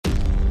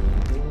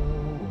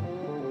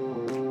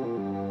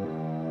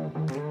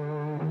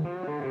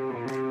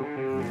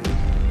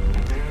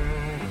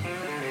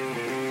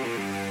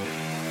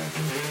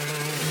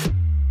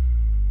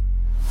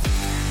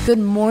Good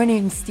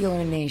morning,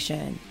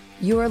 SteelerNation.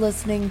 You are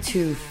listening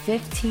to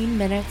 15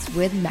 Minutes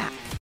with Mac.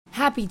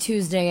 Happy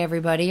Tuesday,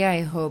 everybody.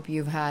 I hope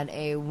you've had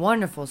a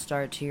wonderful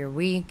start to your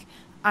week.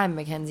 I'm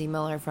Mackenzie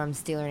Miller from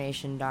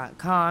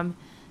SteelerNation.com,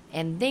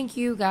 and thank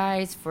you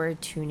guys for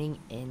tuning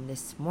in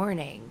this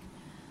morning.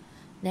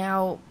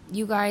 Now,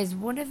 you guys,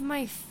 one of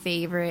my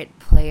favorite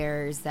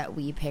players that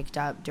we picked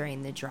up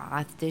during the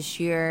draft this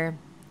year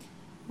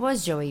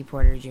was Joey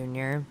Porter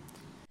Jr.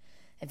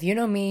 If you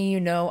know me, you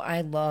know I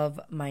love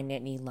my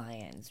Nittany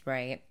Lions,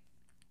 right?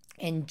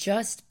 And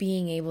just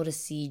being able to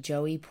see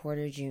Joey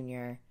Porter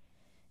Jr.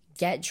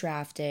 get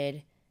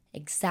drafted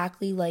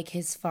exactly like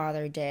his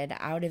father did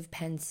out of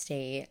Penn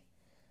State,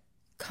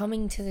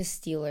 coming to the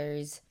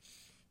Steelers,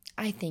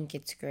 I think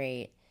it's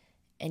great.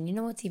 And you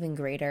know what's even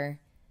greater?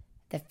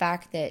 The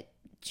fact that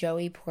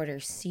Joey Porter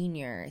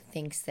Sr.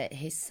 thinks that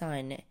his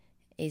son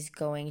is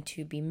going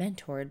to be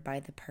mentored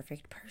by the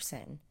perfect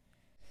person.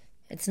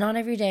 It's not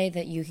every day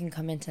that you can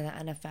come into the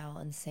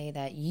NFL and say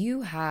that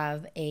you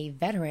have a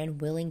veteran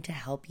willing to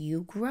help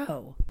you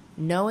grow.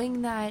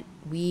 Knowing that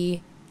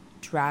we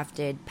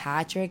drafted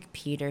Patrick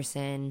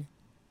Peterson,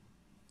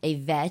 a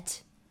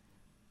vet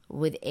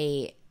with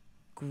a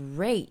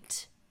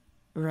great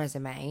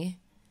resume,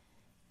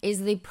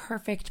 is the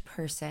perfect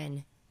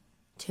person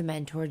to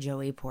mentor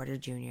Joey Porter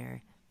Jr.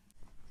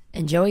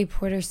 And Joey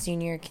Porter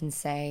Sr. can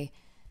say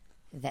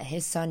that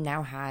his son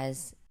now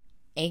has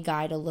a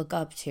guy to look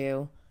up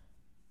to,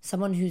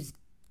 someone who's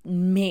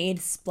made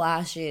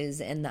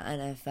splashes in the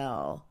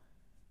NFL.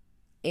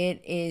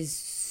 It is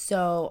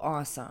so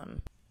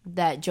awesome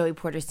that Joey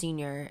Porter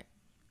Sr.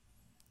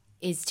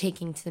 is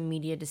taking to the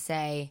media to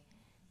say,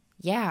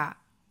 yeah,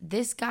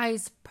 this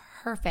guy's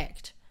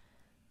perfect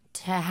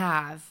to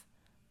have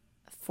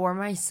for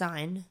my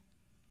son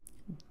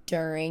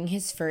during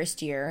his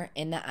first year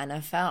in the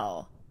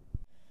NFL.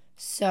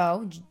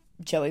 So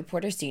Joey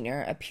Porter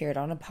Sr. appeared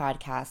on a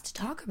podcast to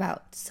talk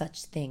about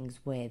such things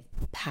with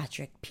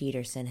Patrick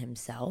Peterson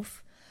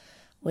himself,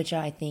 which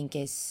I think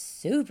is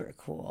super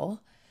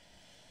cool.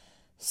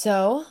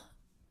 So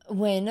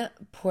when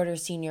Porter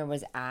Sr.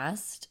 was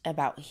asked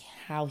about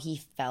how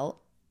he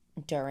felt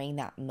during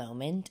that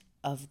moment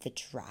of the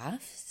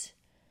draft,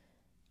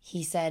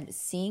 he said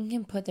seeing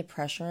him put the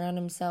pressure on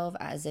himself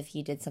as if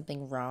he did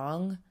something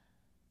wrong,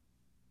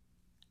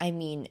 I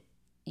mean,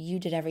 you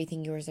did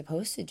everything you were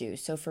supposed to do.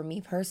 So for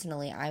me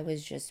personally, I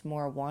was just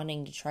more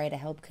wanting to try to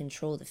help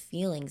control the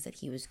feelings that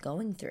he was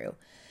going through,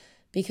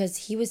 because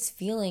he was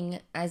feeling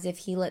as if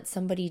he let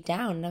somebody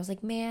down. And I was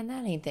like, man,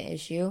 that ain't the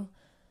issue.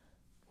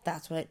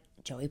 That's what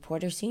Joey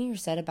Porter Sr.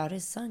 said about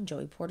his son,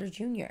 Joey Porter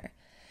Jr.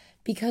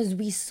 Because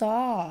we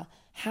saw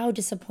how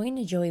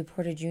disappointed Joey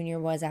Porter Jr.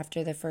 was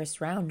after the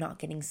first round, not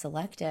getting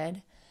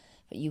selected.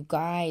 But you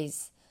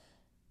guys,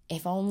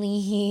 if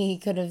only he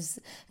could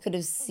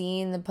have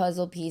seen the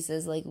puzzle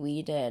pieces like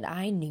we did.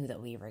 I knew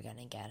that we were going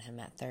to get him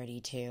at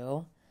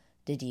 32.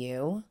 Did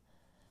you?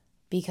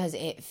 Because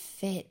it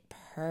fit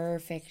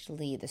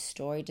perfectly. The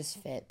story just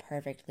fit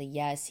perfectly.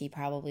 Yes, he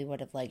probably would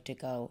have liked to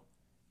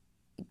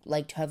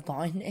have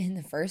gone in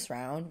the first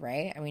round,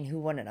 right? I mean,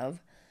 who wouldn't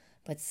have?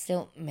 But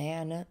still,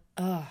 man,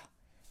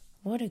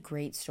 what a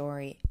great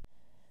story.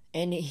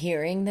 And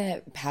hearing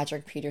that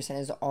Patrick Peterson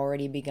has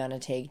already begun to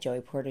take Joey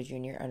Porter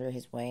Jr. under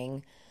his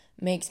wing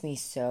makes me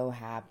so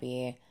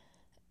happy.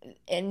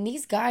 And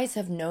these guys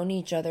have known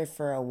each other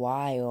for a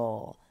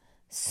while.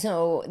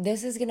 So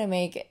this is going to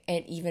make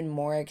it even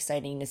more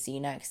exciting to see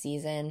next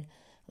season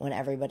when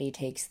everybody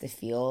takes the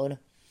field.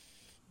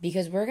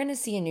 Because we're going to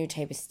see a new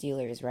type of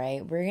Steelers,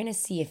 right? We're going to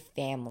see a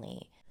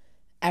family.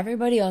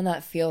 Everybody on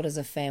that field is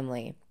a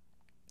family.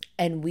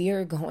 And we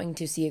are going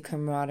to see a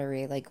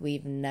camaraderie like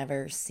we've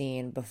never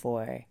seen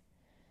before.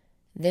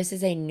 This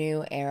is a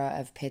new era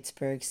of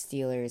Pittsburgh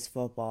Steelers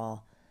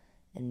football.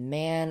 And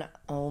man,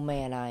 oh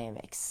man, I am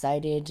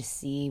excited to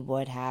see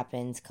what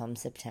happens come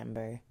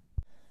September.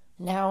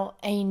 Now,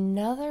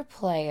 another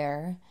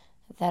player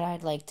that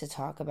I'd like to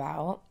talk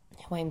about,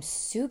 who I'm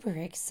super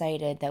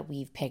excited that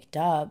we've picked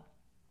up,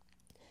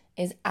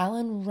 is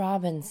Allen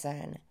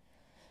Robinson.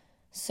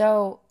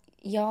 So,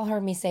 y'all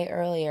heard me say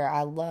earlier,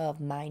 I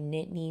love my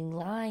Nittany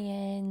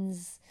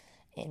Lions.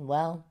 And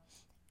well,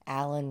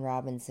 Allen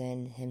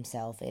Robinson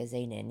himself is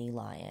a Nittany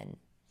Lion.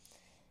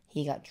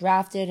 He got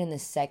drafted in the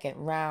second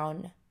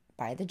round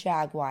by the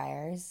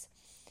Jaguars.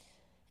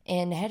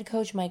 And head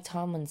coach Mike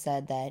Tomlin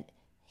said that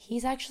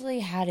he's actually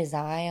had his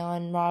eye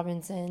on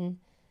Robinson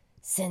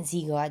since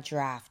he got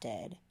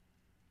drafted.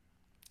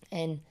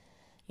 And,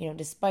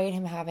 despite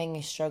him having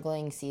a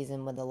struggling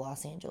season with the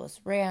Los Angeles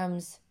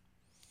Rams,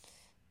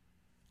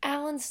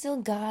 Allen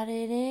still got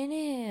it in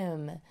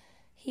him.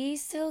 He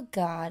still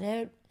got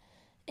it.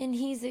 And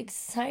he's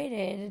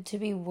excited to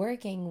be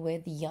working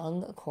with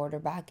young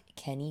quarterback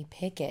Kenny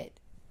Pickett.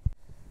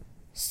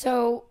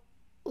 So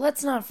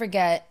let's not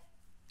forget,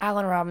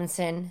 Allen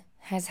Robinson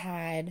has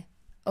had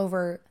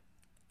over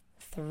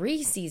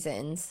 3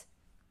 seasons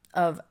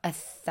of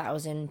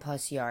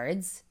 1,000+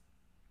 yards,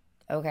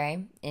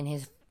 okay, in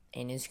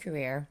his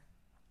career.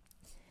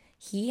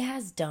 he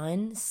has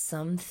done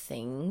some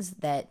things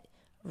that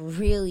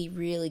really,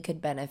 really could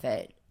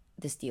benefit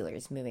the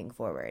Steelers moving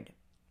forward.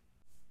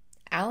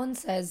 Allen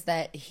says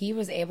that he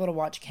was able to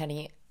watch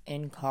Kenny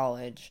in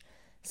college,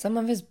 some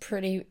of his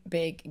pretty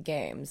big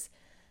games.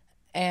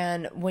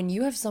 And when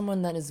you have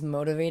someone that is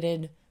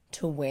motivated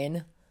to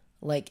win,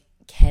 like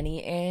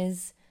Kenny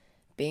is,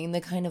 being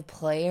the kind of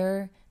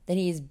player that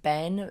he's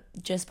been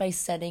just by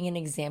setting an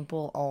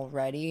example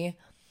already,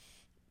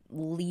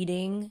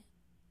 leading,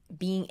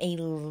 being a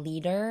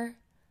leader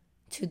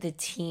to the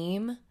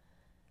team,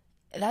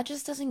 that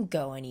just doesn't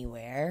go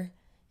anywhere.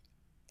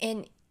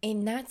 And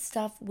that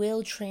stuff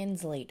will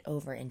translate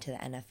over into the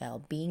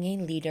NFL, being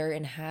a leader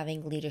and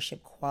having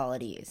leadership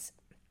qualities.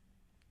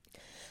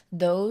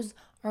 Those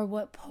are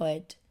what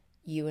put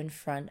you in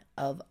front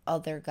of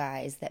other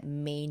guys that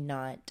may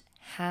not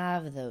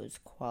have those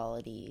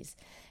qualities.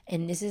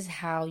 And this is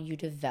how you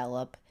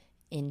develop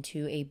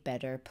into a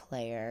better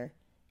player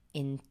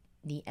in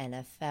the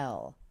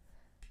NFL.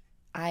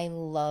 I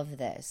love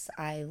this.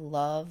 I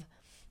love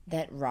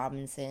that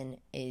Robinson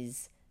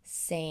is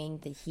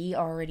saying that he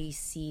already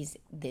sees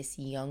this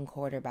young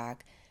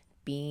quarterback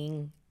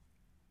being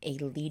a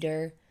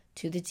leader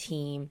to the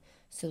team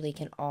so they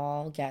can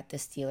all get the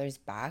Steelers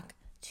back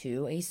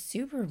to a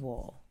Super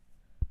Bowl.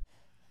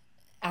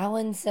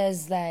 Allen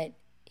says that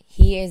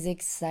he is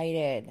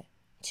excited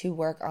to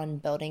work on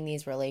building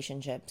these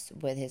relationships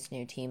with his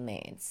new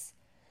teammates.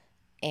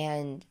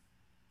 And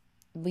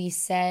we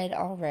said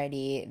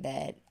already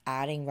that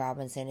adding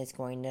Robinson is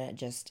going to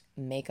just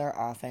make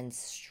our offense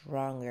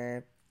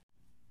stronger,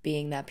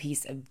 being that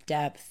piece of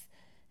depth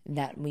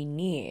that we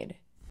need.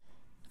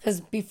 Because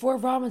before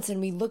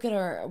Robinson, we look at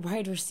our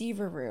wide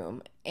receiver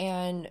room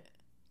and,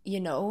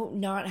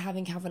 not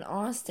having Calvin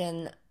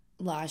Austin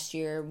last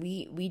year,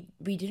 we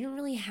didn't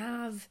really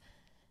have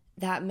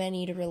that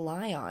many to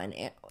rely on.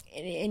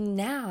 And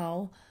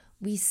now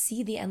we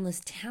see the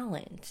endless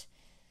talent.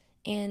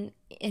 And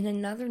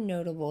another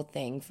notable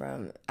thing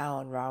from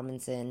Allen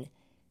Robinson,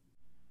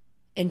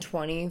 in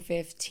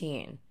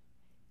 2015,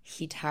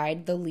 he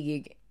tied the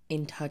league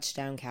in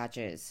touchdown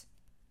catches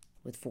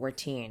with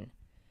 14.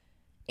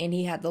 And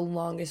he had the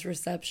longest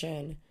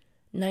reception,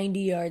 90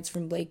 yards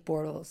from Blake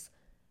Bortles,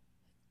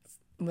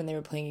 when they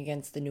were playing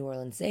against the New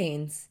Orleans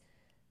Saints.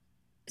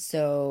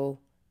 So,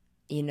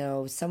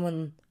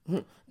 someone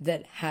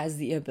that has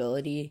the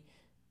ability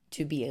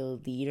to be a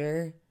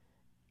leader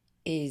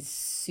is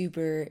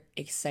super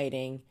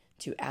exciting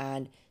to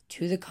add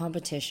to the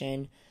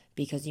competition,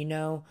 because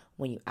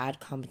when you add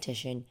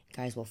competition,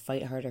 guys will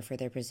fight harder for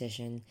their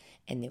position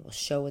and they will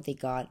show what they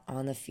got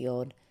on the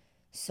field.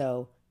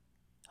 So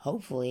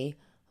hopefully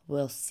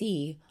we'll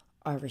see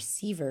our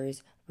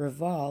receivers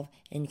revolve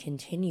and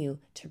continue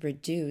to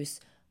produce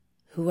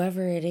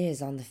whoever it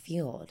is on the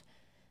field.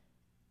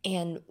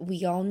 And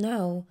we all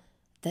know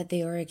that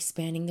they are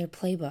expanding their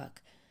playbook.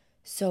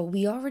 So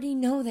we already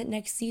know that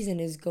next season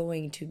is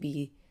going to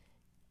be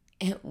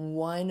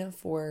one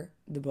for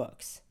the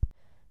books.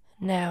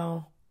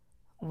 Now,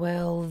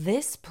 will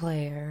this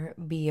player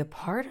be a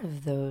part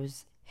of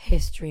those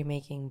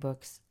history-making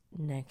books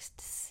next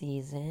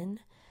season?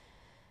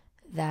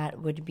 That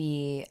would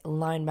be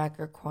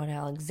linebacker Kwon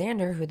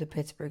Alexander, who the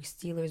Pittsburgh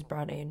Steelers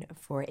brought in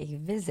for a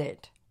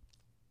visit.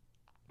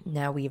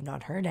 Now, we have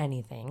not heard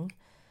anything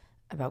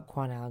about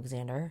Kwon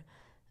Alexander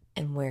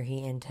and where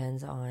he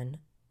intends on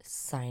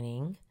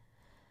signing.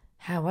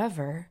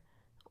 However,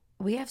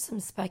 we have some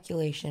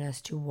speculation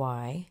as to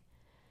why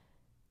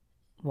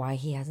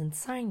he hasn't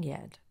signed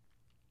yet.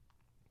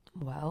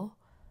 Well,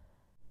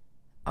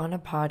 on a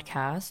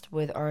podcast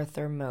with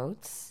Arthur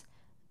Moats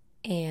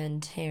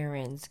and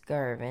Terrence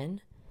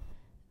Garvin,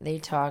 they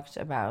talked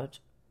about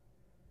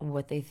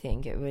what they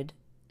think it would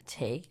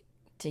take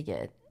to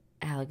get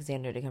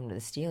Alexander to come to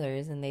the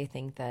Steelers, and they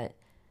think that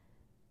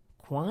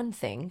Kwon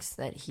thinks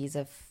that he's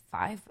a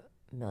 $5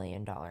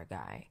 million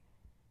guy.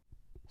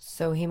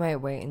 So he might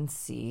wait and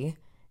see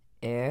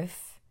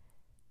if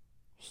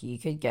he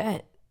could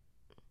get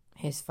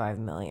his $5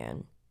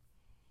 million.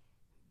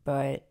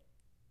 But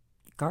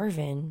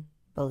Garvin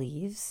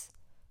believes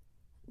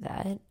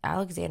that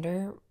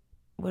Alexander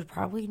would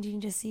probably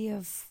need to see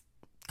a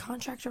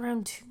contract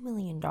around $2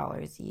 million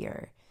a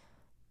year.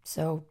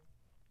 So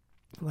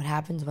what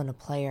happens when a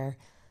player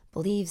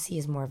believes he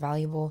is more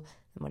valuable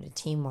than what a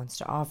team wants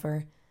to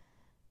offer?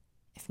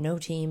 If no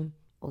team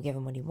will give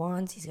him what he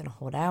wants, he's going to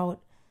hold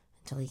out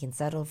until he can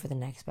settle for the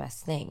next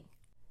best thing.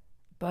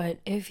 But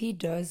if he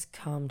does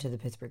come to the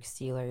Pittsburgh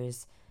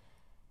Steelers,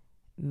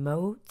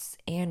 Moats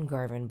and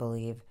Garvin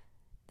believe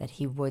that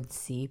he would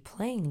see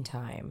playing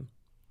time.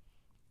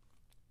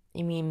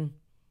 I mean,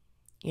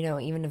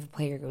 even if a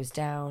player goes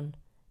down,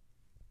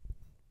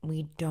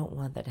 we don't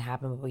want that to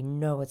happen, but we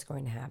know it's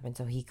going to happen.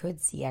 So he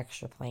could see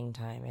extra playing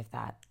time if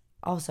that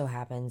also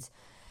happens,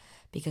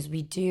 because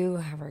we do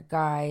have our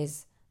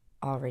guys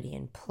already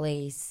in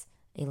place,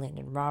 a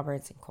Landon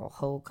Roberts and Cole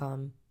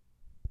Holcomb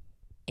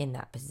in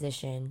that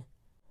position,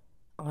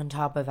 on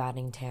top of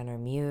adding Tanner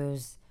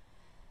Muse.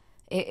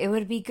 it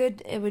would be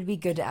good. It would be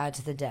good to add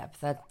to the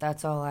depth.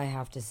 That's all I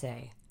have to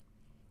say.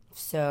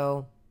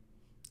 So,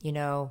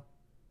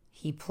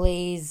 he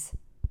plays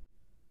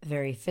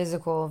very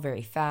physical,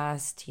 very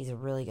fast. He's a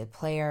really good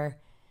player.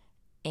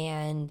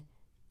 And,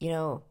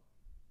 on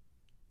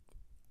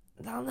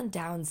the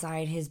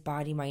downside, his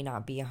body might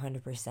not be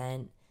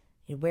 100%.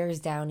 It wears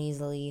down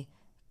easily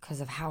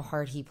because of how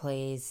hard he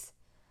plays.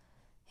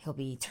 He'll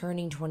be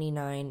turning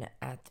 29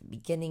 at the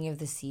beginning of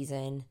the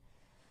season.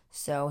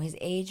 So his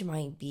age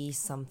might be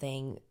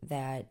something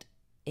that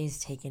is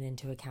taken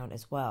into account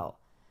as well.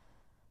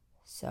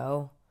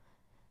 So,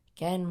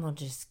 again, we're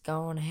just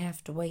going to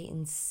have to wait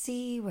and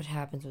see what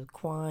happens with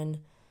Kwon.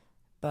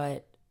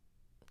 But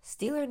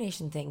Steeler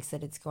Nation thinks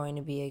that it's going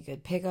to be a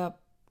good pickup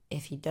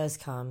if he does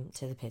come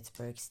to the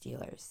Pittsburgh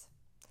Steelers.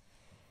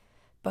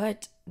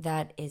 But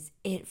that is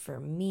it for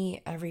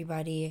me,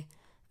 everybody.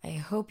 I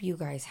hope you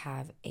guys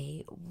have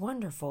a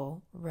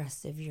wonderful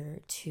rest of your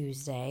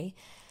Tuesday.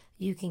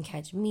 You can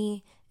catch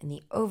me and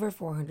the over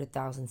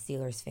 400,000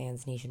 Steelers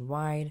fans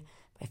nationwide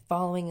by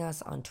following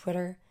us on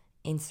Twitter,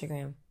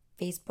 Instagram,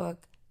 Facebook,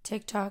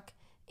 TikTok,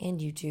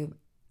 and YouTube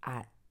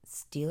at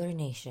Steeler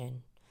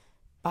Nation.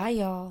 Bye,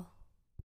 y'all.